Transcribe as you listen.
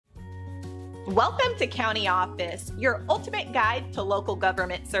Welcome to County Office, your ultimate guide to local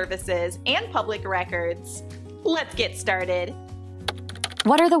government services and public records. Let's get started.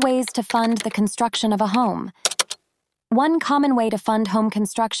 What are the ways to fund the construction of a home? One common way to fund home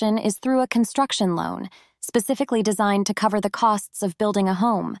construction is through a construction loan, specifically designed to cover the costs of building a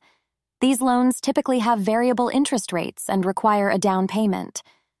home. These loans typically have variable interest rates and require a down payment.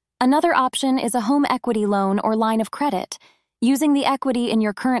 Another option is a home equity loan or line of credit, using the equity in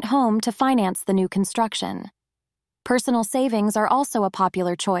your current home to finance the new construction. Personal savings are also a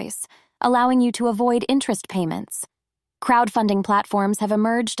popular choice, allowing you to avoid interest payments. Crowdfunding platforms have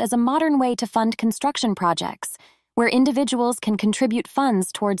emerged as a modern way to fund construction projects, where individuals can contribute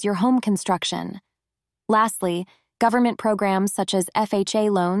funds towards your home construction. Lastly, government programs such as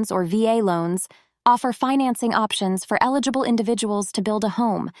FHA loans or VA loans offer financing options for eligible individuals to build a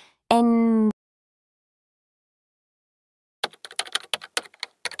home.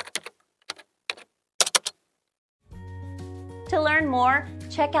 To learn more,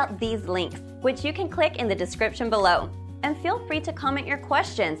 check out these links, which you can click in the description below. And feel free to comment your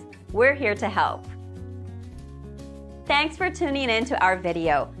questions. We're here to help. Thanks for tuning in to our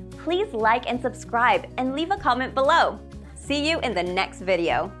video. Please like and subscribe and leave a comment below. See you in the next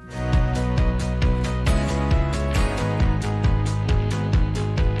video.